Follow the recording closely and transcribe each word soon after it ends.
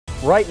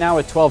Right now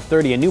at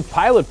 12:30, a new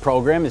pilot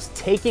program is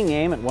taking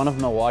aim at one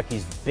of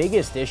Milwaukee's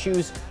biggest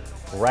issues,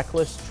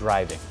 reckless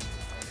driving.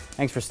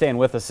 Thanks for staying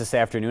with us this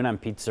afternoon. I'm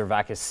Pete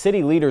Zervakis.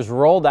 City leaders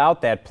rolled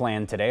out that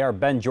plan today. Our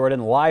Ben Jordan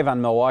live on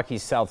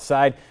Milwaukee's south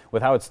side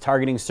with how it's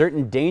targeting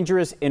certain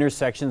dangerous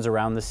intersections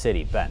around the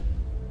city. Ben.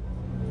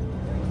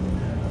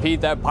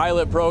 Pete, that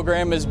pilot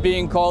program is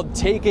being called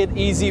Take It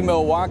Easy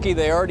Milwaukee.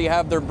 They already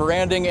have their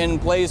branding in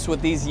place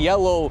with these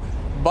yellow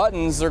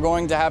buttons. They're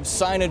going to have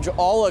signage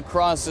all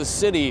across the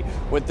city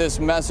with this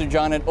message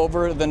on it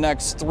over the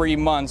next 3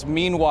 months.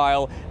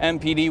 Meanwhile,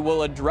 MPD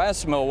will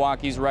address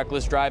Milwaukee's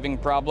reckless driving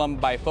problem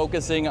by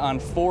focusing on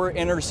 4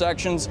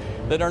 intersections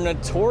that are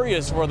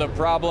notorious for the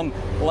problem,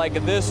 like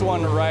this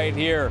one right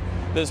here.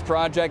 This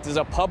project is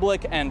a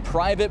public and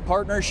private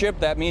partnership.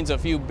 That means a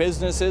few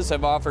businesses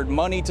have offered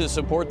money to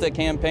support the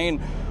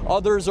campaign.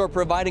 Others are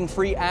providing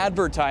free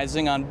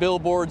advertising on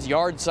billboards,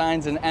 yard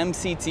signs, and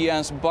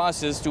MCTS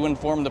buses to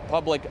inform the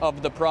public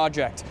of the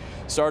project.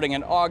 Starting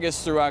in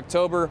August through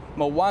October,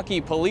 Milwaukee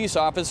police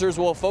officers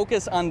will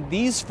focus on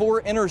these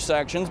 4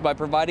 intersections by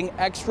providing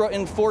extra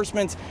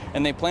enforcement,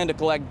 and they plan to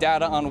collect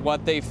data on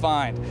what they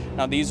find.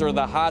 Now, these are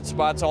the hot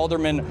spots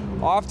aldermen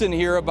often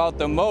hear about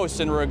the most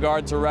in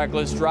regard to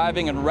reckless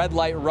driving and red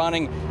light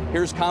running.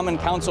 Here's Common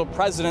Council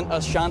President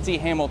Ashanti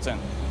Hamilton.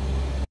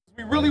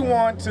 We really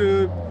want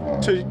to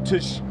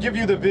give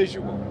you the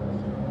visual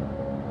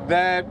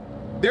that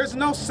there's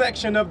no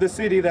section of the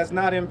city that's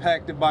not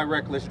impacted by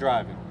reckless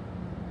driving.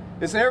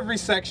 It's every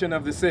section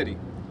of the city.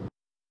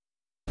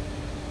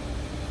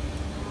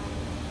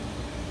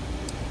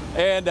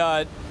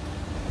 And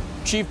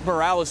Chief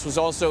Morales was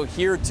also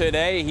here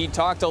today. He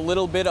talked a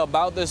little bit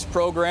about this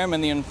program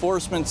and the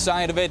enforcement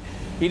side of it.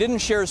 He didn't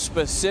share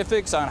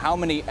specifics on how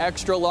many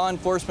extra law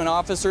enforcement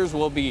officers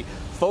will be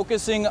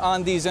focusing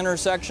on these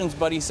intersections,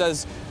 but he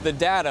says the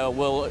data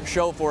will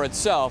show for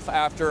itself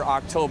after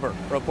October.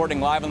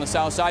 Reporting live on the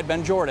south side,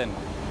 Ben Jordan,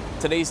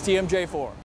 today's TMJ4.